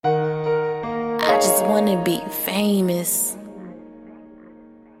just wanna be famous.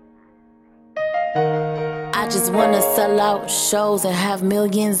 I just wanna sell out shows and have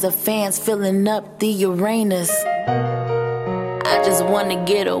millions of fans filling up the arenas. I just wanna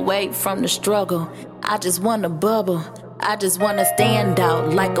get away from the struggle. I just wanna bubble. I just wanna stand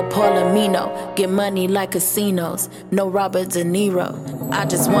out like a Palomino. Get money like casinos, no Robert De Niro. I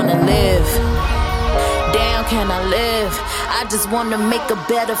just wanna live. Damn, can I live? I just wanna make a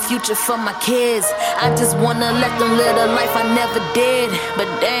better future for my kids. I just wanna let them live a life I never did. But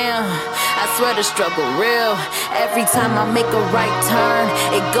damn, I swear the struggle real. Every time I make a right turn,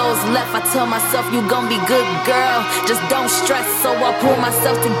 it goes left. I tell myself you gon' be good, girl. Just don't stress, so I pull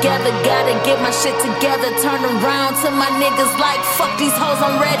myself together. Gotta get my shit together. Turn around to my niggas like, fuck these hoes,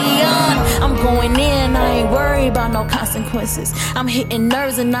 I'm ready on. I'm going in, I ain't worried about no consequences. I'm hitting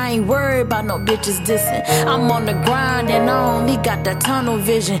nerves and I ain't worried about no bitches dissing. I'm on the grind and I only got that tunnel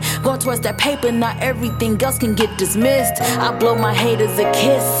vision. Going towards that paper, not everything else can get dismissed. I blow my haters a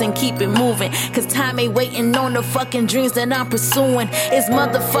kiss and keep it moving, cause time ain't waiting on the fucking dreams that I'm pursuing. It's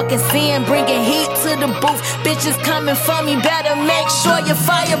motherfucking sin, bringing heat to the booth. Bitches coming for me, better make sure you're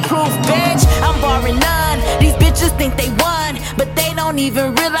fireproof, bitch. I'm barring none, these bitches think they won, but they don't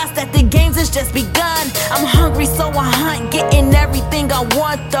even realize that the games has just begun. I'm hungry so I hunt, getting everything I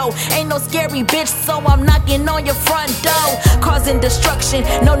want though. Ain't no scary bitch, so I'm knocking on your front door, causing destruction,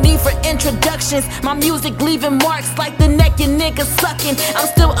 no need for introductions. My music leaving marks like the neck your niggas sucking. I'm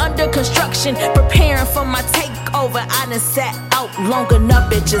still under construction, preparing for my takeover. I done sat out long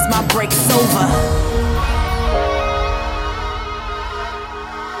enough, bitches, my break's over.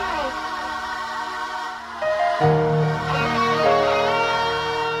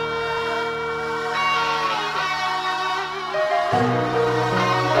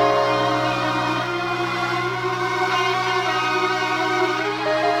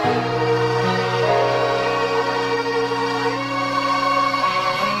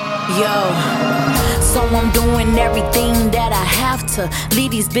 Yo, so I'm doing everything that I have to.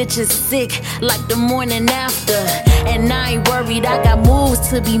 Leave these bitches sick like the morning after. And I ain't worried, I got moves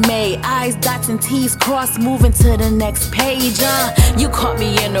to be made. I's, dots, and T's crossed, moving to the next page. You caught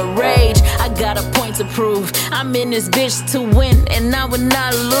me in a rage, I got a point to prove. I'm in this bitch to win, and I would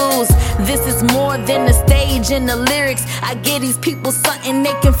not lose. This is more than the stage and the lyrics. I give these people something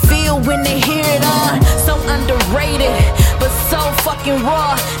they can feel when they hear it on. So underrated, but so fucking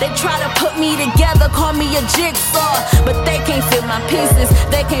raw. They try to put me together, call me a jigsaw, but they can't fit my pieces,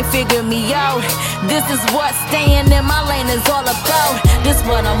 they can't figure me out. This is what staying in my lane is all about. This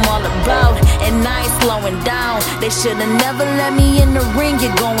what I'm all about, and I ain't slowing down. They should've never let me in the ring,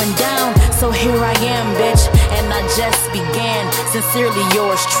 you're going down. So here I am, bitch, and I just began. Sincerely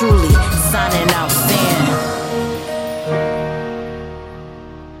yours truly, signing out, Stan.